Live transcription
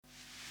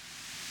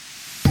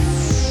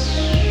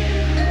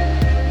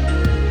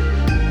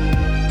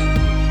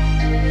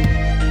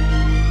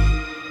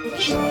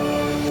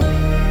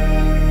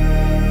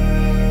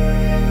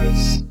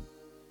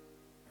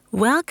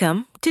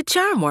Welcome to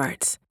Charm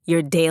Words,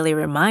 your daily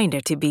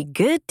reminder to be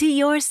good to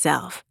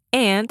yourself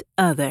and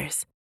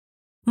others.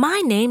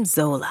 My name's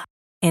Zola,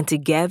 and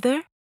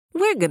together,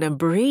 we're gonna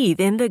breathe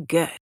in the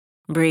good,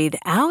 breathe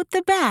out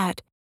the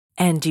bad,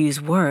 and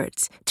use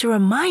words to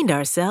remind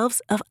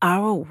ourselves of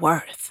our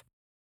worth.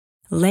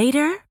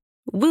 Later,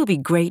 we'll be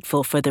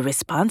grateful for the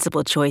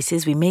responsible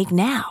choices we make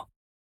now.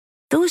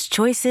 Those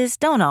choices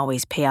don't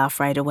always pay off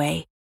right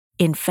away.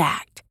 In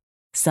fact,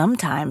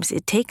 sometimes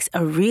it takes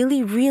a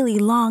really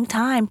long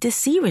time to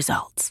see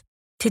results.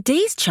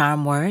 Today's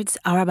charm words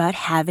are about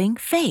having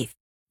faith.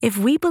 If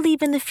we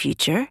believe in the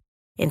future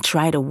and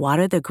try to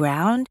water the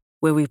ground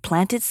where we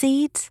planted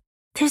seeds,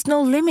 there's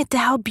no limit to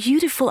how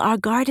beautiful our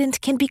gardens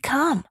can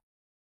become.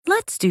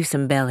 Let's do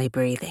some belly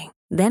breathing.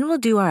 Then we'll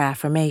do our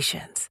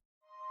affirmations.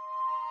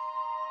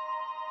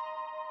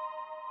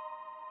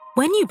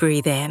 When you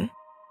breathe in,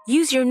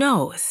 use your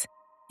nose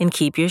and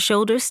keep your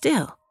shoulders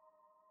still.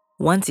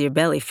 Once your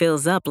belly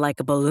fills up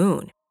like a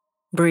balloon,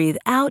 breathe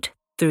out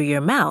through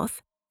your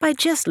mouth by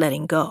just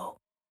letting go.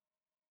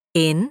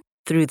 In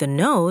through the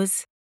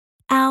nose,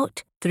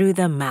 out through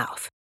the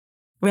mouth.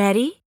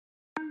 Ready?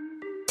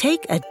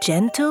 Take a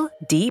gentle,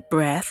 deep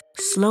breath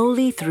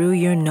slowly through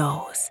your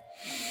nose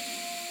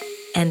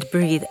and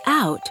breathe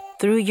out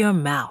through your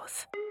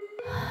mouth.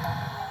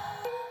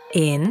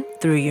 In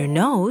through your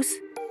nose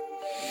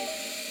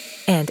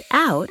and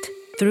out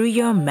through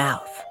your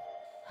mouth.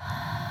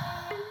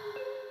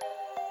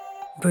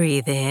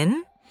 Breathe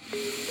in.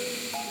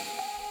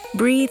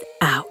 Breathe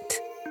out.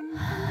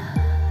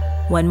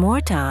 One more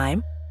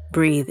time.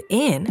 Breathe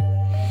in.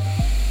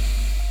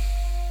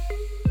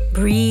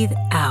 Breathe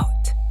out.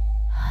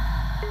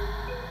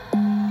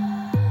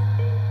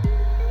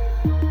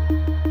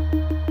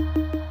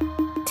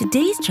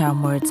 Today's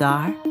charm words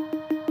are,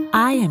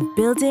 I am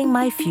building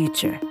my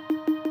future.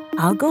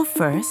 I'll go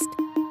first,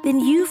 then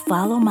you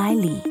follow my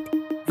lead.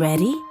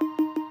 Ready?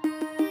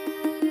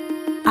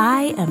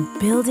 I am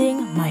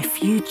building my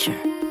future.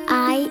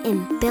 I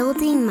am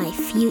building my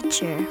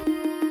future.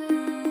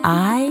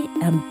 I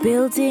am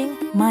building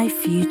my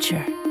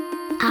future.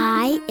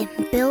 I am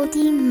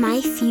building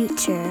my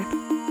future.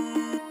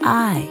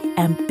 I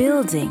am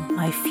building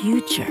my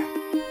future.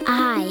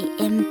 I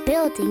am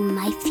building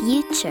my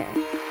future.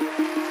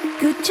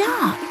 Good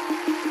job!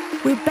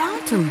 We're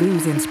bound to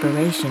lose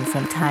inspiration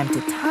from time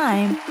to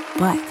time,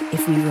 but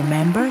if we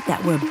remember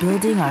that we're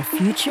building our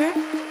future,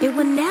 it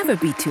will never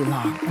be too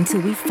long until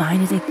we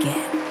find it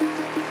again.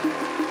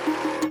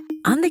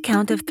 On the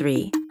count of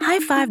 3,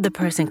 high-five the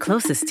person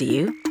closest to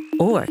you,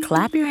 or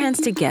clap your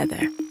hands together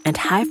and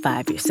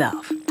high-five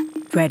yourself.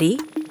 Ready?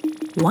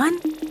 1,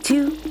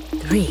 2,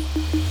 3.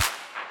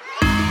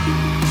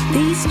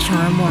 These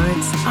charm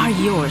words are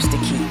yours to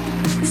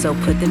keep, so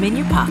put them in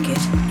your pocket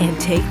and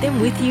take them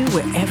with you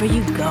wherever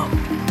you go.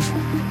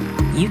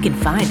 You can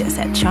find us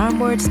at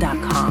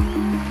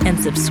charmwords.com and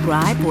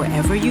subscribe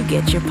wherever you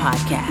get your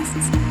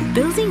podcasts.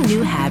 Building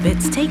new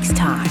habits takes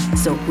time,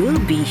 so we'll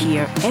be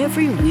here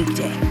every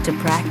weekday to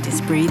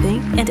practice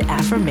breathing and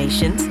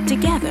affirmations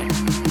together.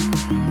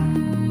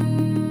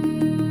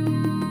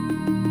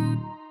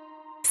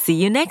 See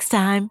you next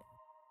time.